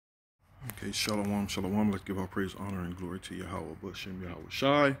Okay, shalom, shalom. Let's give our praise, honor, and glory to Yahweh, Bashem Yahweh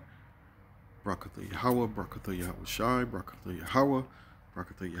Shai, Brakatha Yahweh, Brakatha Yahweh Shai, Brakatha Yahweh,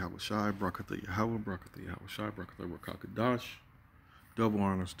 Brakatha Yahweh Shai, Brakatha Yahweh, Brakatha Yahweh Shai, Brakatha Rakakadash. Double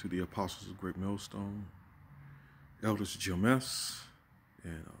honors to the apostles of Great Millstone, elders of GMS,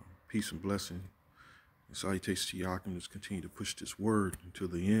 and peace and blessing. And salutations to Yakim. Let's continue to push this word until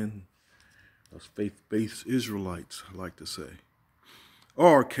the end. Us faith-based Israelites, I like to say.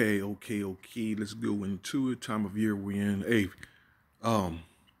 Okay. Let's go into it. Time of year we're in. Hey,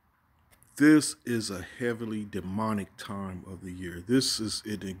 this is a heavily demonic time of the year.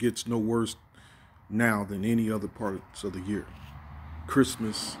 It gets no worse now than any other parts of the year.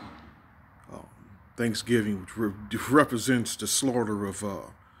 Christmas, Thanksgiving, which represents the slaughter of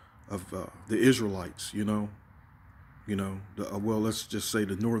the Israelites. Well, let's just say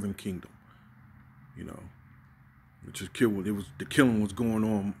the Northern Kingdom. Which is killed. The killing was going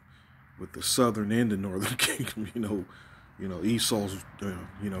on with the Southern and the Northern Kingdom. Esau's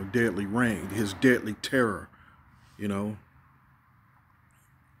deadly reign, his deadly terror. Well,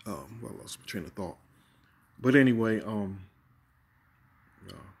 I lost my train of thought. But anyway,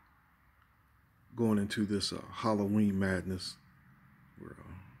 going into this Halloween madness, where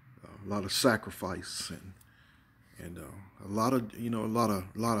a lot of sacrifice and a lot of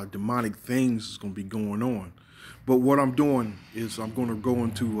demonic things is going to be going on. But what I'm doing is I'm going to go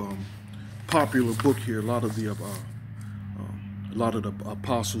into popular book here. A lot of the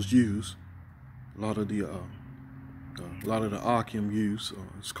apostles use, a lot of the Akim use.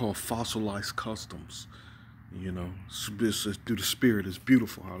 It's called fossilized customs. This is through the Spirit. It's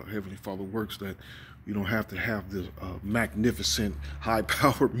beautiful how the Heavenly Father works. That you don't have to have this magnificent,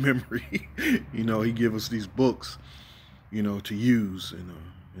 high-powered memory. He gives us these books, to use, and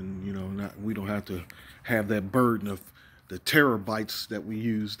we don't have to have that burden of the terabytes that we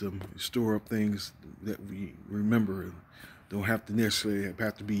use to store up things that we remember, and don't have to necessarily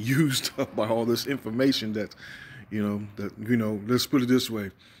have to be used up by all this information that, let's put it this way,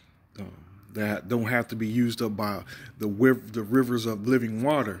 that don't have to be used up by the rivers of living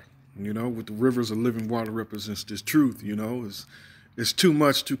water. With the rivers of living water represents this truth. It's too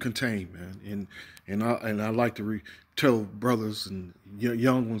much to contain, man. And I like to tell brothers and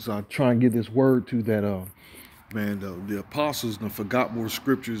young ones, I try and give this word to that, the apostles forgot more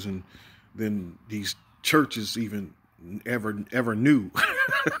scriptures than these churches even ever knew.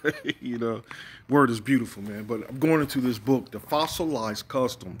 Word is beautiful, man. But I'm going into this book, The Fossilized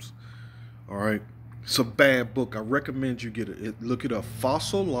Customs. All right. It's a bad book. I recommend you get it. Look it up.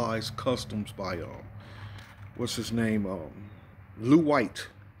 Fossilized Customs by what's his name? Lou White.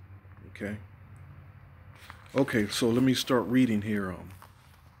 Okay, so let me start reading here.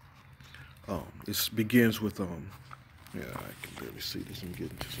 This begins with I can barely see this. I'm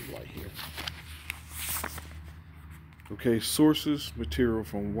getting to some light here. Okay, sources material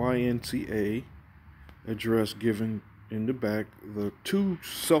from YNTA address given in the back. The two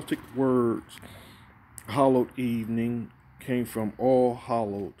Celtic words hallowed evening came from All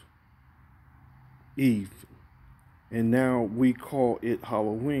Hallowed Eve, and now we call it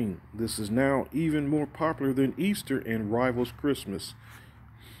Halloween. This is now even more popular than Easter and rivals Christmas.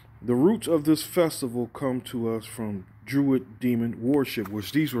 The roots of this festival come to us from Druid demon worship,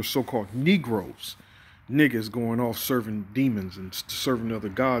 which these were so-called Negroes, niggas going off serving demons and serving other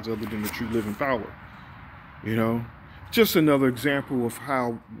gods other than the true living power. Just another example of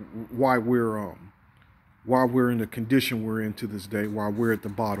why we're in the condition we're in to this day, why we're at the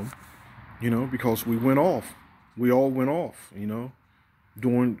bottom, because we went off. We all went off,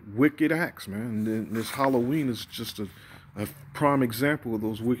 doing wicked acts, man. And then this Halloween is just a prime example of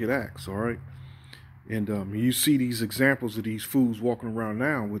those wicked acts, all right? And you see these examples of these fools walking around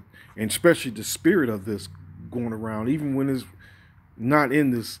now and especially the spirit of this going around, even when it's not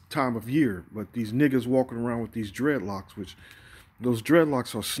in this time of year, but these niggas walking around with these dreadlocks, which those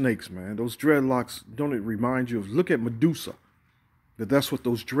dreadlocks are snakes, man. Those dreadlocks, don't it remind you of, look at Medusa. That's what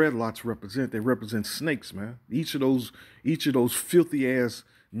those dreadlocks represent. They represent snakes, man. Each of those filthy ass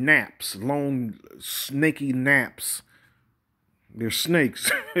naps, long snaky naps, they're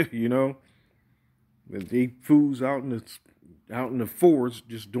snakes. They eat fools out in the forest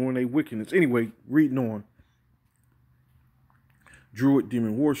just doing their wickedness. Anyway, reading on. Druid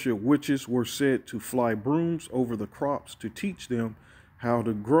demon worship, witches were said to fly brooms over the crops to teach them how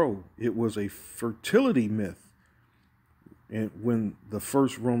to grow. It was a fertility myth. And when the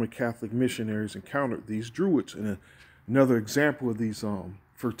first Roman Catholic missionaries encountered these Druids, and another example of these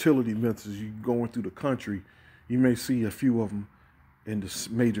fertility myths is you going through the country, you may see a few of them in the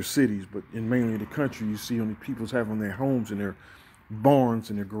major cities, but in mainly the country, you see only people's having their homes and barns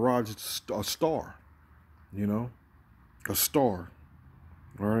and their garages a star, you know, a star,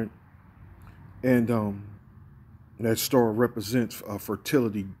 all right? And that star represents a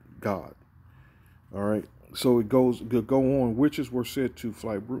fertility god, all right? So it goes go on. Witches were said to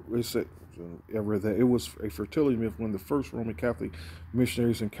fly. It said ever that it was a fertility myth. When the first Roman Catholic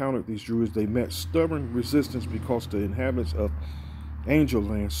missionaries encountered these Druids, they met stubborn resistance because the inhabitants of Angel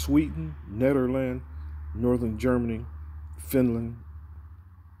Land, Sweden, Netherlands, northern Germany, Finland,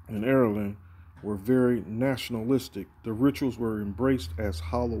 and Ireland were very nationalistic. The rituals were embraced as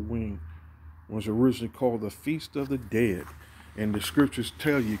Halloween, was originally called the Feast of the Dead. And the scriptures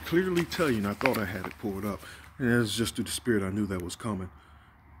clearly tell you, and I thought I had it pulled up, and it's just through the Spirit I knew that was coming.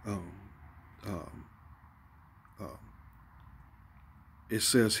 It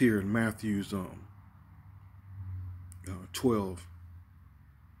says here in Matthew's 12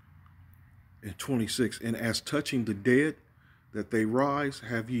 and 26, and as touching the dead, that they rise,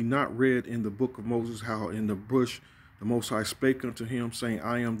 have ye not read in the book of Moses how in the bush the Most High spake unto him, saying,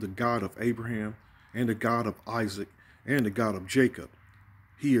 I am the God of Abraham, and the God of Isaac, and the God of Jacob.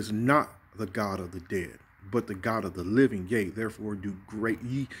 He is not the God of the dead, but the God of the living. Yea, therefore do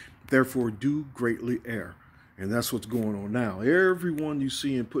greatly err. And that's what's going on now. Everyone you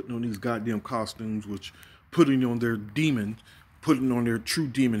see in putting on these goddamn costumes, which putting on their demon, putting on their true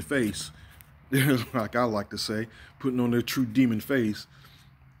demon face, like I like to say, putting on their true demon face,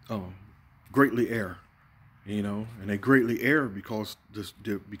 greatly err, you know, and they greatly err because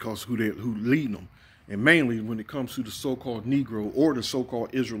who leading them, and mainly when it comes to the so-called Negro or the so-called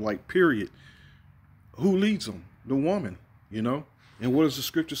Israelite period, who leads them? The woman, you know. And what does the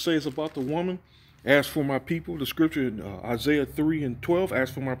scripture say about the woman? As for my people, the scripture in Isaiah 3 and 12, as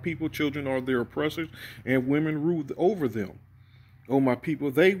for my people, children are their oppressors, and women rule over them. O my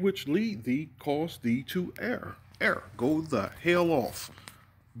people, they which lead thee cause thee to err. Err. Go the hell off.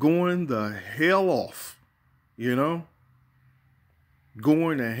 Going the hell off. You know?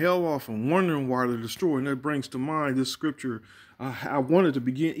 Going the hell off and wondering why they're destroyed. And that brings to mind this scripture. I wanted to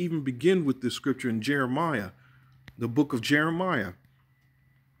begin with this scripture in Jeremiah, the book of Jeremiah.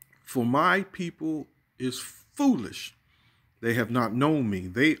 For my people is foolish. They have not known me.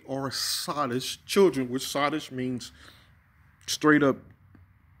 They are sottish children, which sottish means straight up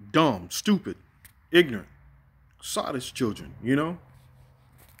dumb, stupid, ignorant. Sottish children, you know?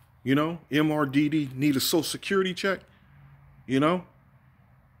 You know, MRDD need a social security check, you know?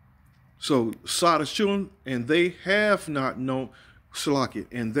 So sottish children, and they have not known, Salakia,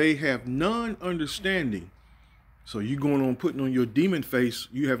 and they have none understanding. So you going on putting on your demon face,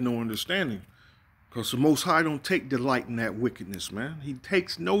 you have no understanding. Because the Most High don't take delight in that wickedness, man. He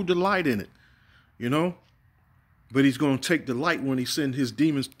takes no delight in it, you know? But he's going to take delight when he sends his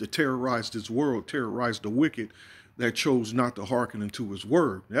demons to terrorize this world, terrorize the wicked that chose not to hearken unto his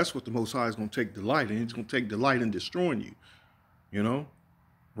word. That's what the Most High is going to take delight in. He's going to take delight in destroying you, you know?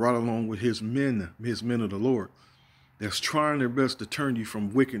 Right along with his men of the Lord. That's trying their best to turn you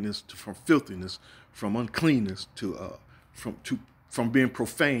from wickedness, from filthiness, from uncleanness, from being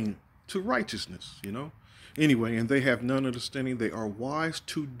profane to righteousness, you know. Anyway, and they have none understanding. They are wise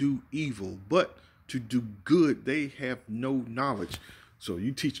to do evil, but to do good they have no knowledge. So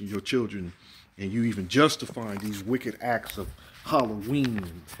you teaching your children, and you even justifying these wicked acts of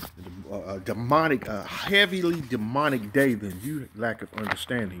Halloween, demonic, heavily demonic day. Then you lack of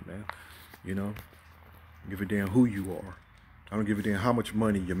understanding, man. You know. Give a damn who you are. I don't give a damn how much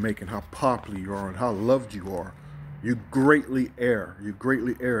money you're making, how popular you are, and how loved you are. You greatly err. You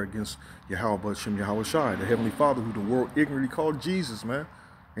greatly err against Yahweh Shem Yahweh Shai, the Heavenly Father, who the world ignorantly called Jesus, man.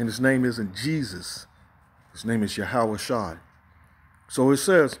 And his name isn't Jesus. His name is Yahweh Shai. So it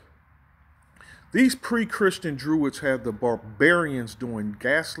says, these pre-Christian Druids had the barbarians doing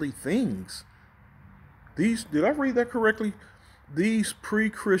ghastly things. Did I read that correctly? These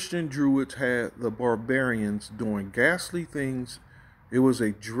pre-Christian Druids had the barbarians doing ghastly things. It was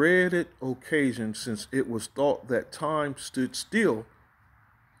a dreaded occasion, since it was thought that time stood still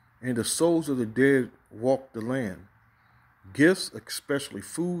and the souls of the dead walked the land. Gifts, especially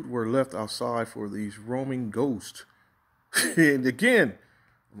food, were left outside for these roaming ghosts. And again,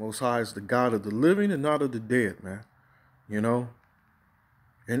 the Most High is the God of the living and not of the dead, man. You know?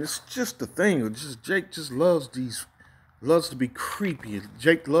 And it's just the thing. Jake just loves to be creepy.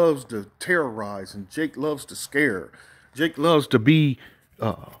 Jake loves to terrorize, and Jake loves to scare. Jake loves to be,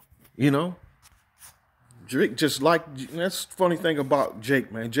 you know, Jake just that's the funny thing about Jake,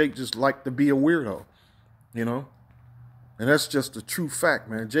 man. Jake just liked to be a weirdo, you know, and that's just a true fact,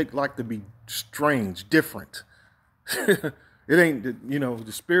 man. Jake liked to be strange, different. It ain't, you know,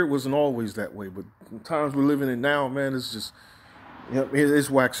 the spirit wasn't always that way, but the times we're living in now, man, it's just, Yep, it is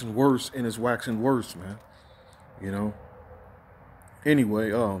waxing worse, and it's waxing worse, man. You know.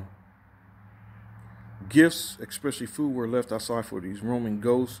 Anyway, gifts, especially food, were left outside for these Roman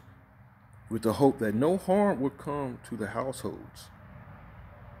ghosts with the hope that no harm would come to the households.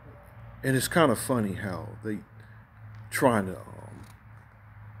 And it's kind of funny how they trying to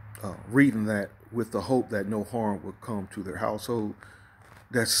reading that with the hope that no harm would come to their household.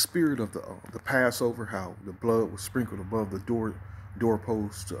 That spirit of the Passover, how the blood was sprinkled above the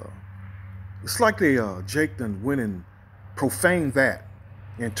doorpost. It's like they Jake done went and profaned that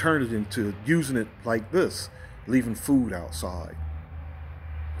and turned it into using it like this, leaving food outside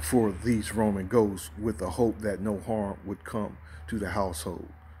for these Roman ghosts with the hope that no harm would come to the household.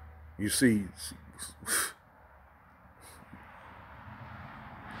 You see,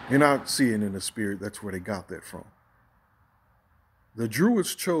 you're not seeing in the spirit. That's where they got that from. The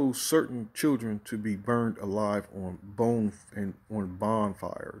Druids chose certain children to be burned alive on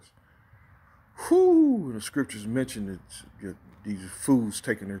bonfires. Whoo! The scriptures mention that these fools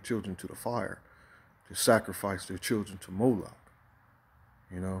taking their children to the fire to sacrifice their children to Moloch.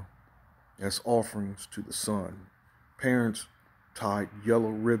 You know, as offerings to the sun. Parents tied yellow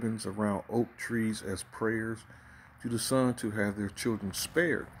ribbons around oak trees as prayers to the sun to have their children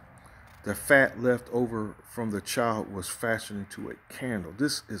spared. The fat left over from the child was fashioned into a candle.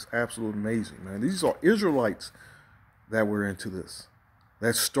 This is absolutely amazing, man. These are Israelites that were into this,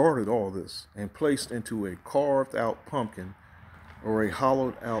 that started all this, and placed into a carved out pumpkin or a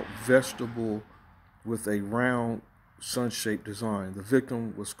hollowed out vegetable with a round sun-shaped design. The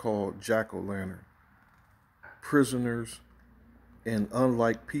victim was called jack-o'-lantern. Prisoners and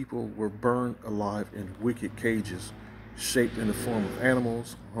unlike people were burned alive in wicked cages shaped in the form of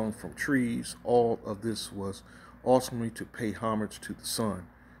animals hung from trees. All of this was ultimately to pay homage to the sun.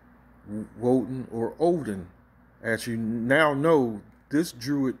 Woden or Odin, as you now know, this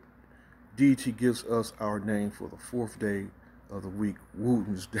Druid deity gives us our name for the fourth day of the week,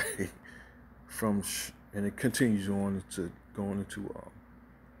 Woden's Day. And it continues on to going into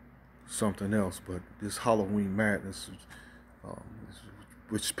something else, but this Halloween madness,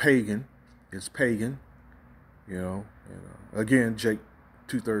 which is pagan, it's pagan, you know. And again, Jake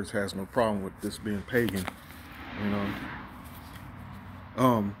 2/3 has no problem with this being pagan, you know.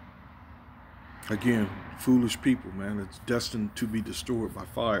 Again, foolish people, man. It's destined to be destroyed by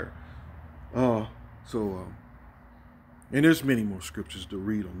fire. And there's many more scriptures to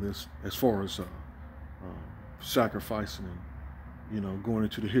read on this as far as sacrificing and, you know, going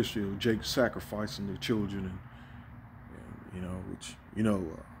into the history of Jake sacrificing their children and you know, which, you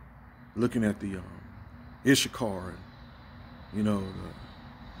know, looking at the Issachar and, you know,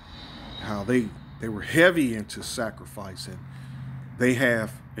 how they were heavy into sacrifice, and they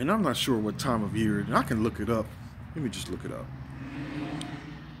have, and I'm not sure what time of year, and I can look it up. Let me just look it up.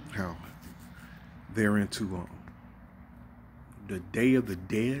 How they're into the Day of the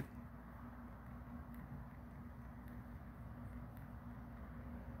Dead.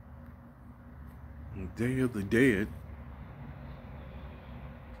 The Day of the Dead.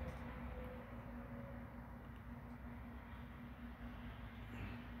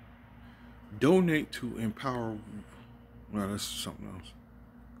 Donate to empower. No, that's something else.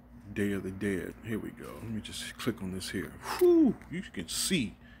 Day of the Dead. Here we go. Let me just click on this here. Whew, you can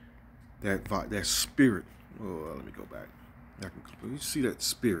see that spirit. Oh, let me go back. You see that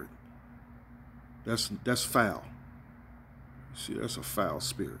spirit? That's foul. You see, that's a foul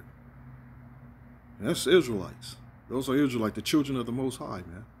spirit. And that's Israelites. Those are Israelites, the children of the Most High,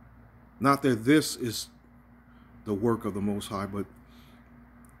 man. Not that this is the work of the Most High, but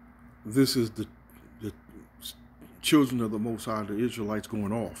this is the children of the Most High, the Israelites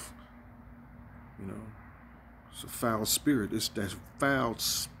going off. You know, it's a foul spirit. It's that foul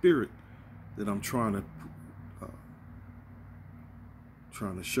spirit that I'm trying to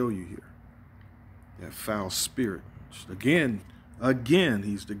show you here. That foul spirit. Again,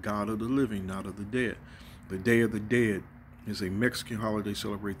 he's the God of the living, not of the dead. The Day of the Dead is a Mexican holiday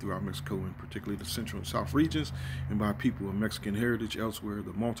celebrated throughout Mexico, and particularly the central and south regions, and by people of Mexican heritage elsewhere.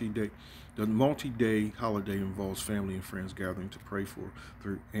 The multi-day holiday involves family and friends gathering to pray for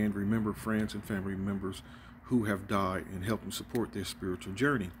and remember friends and family members who have died and help them support their spiritual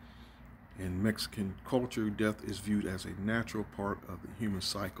journey. In Mexican culture, death is viewed as a natural part of the human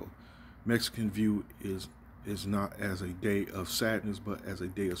cycle. Mexican view is not as a day of sadness, but as a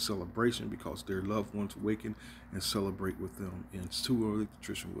day of celebration because their loved ones awaken and celebrate with them. And it's too early. The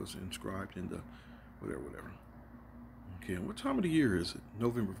tradition was inscribed in the whatever. Okay, and what time of the year is it?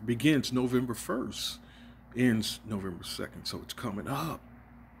 November. Begins November 1st, ends November 2nd. So it's coming up.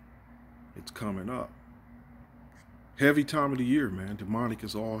 It's coming up. Heavy time of the year, man. Demonic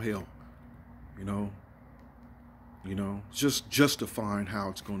is all hell. You know, just justifying how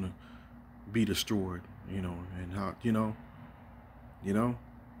it's going to be destroyed, and how,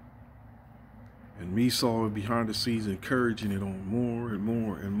 and me saw it behind the scenes, encouraging it on more and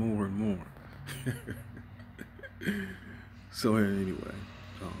more and more and more. So anyway,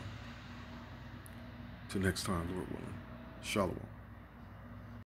 till next time, Lord willing, shalom.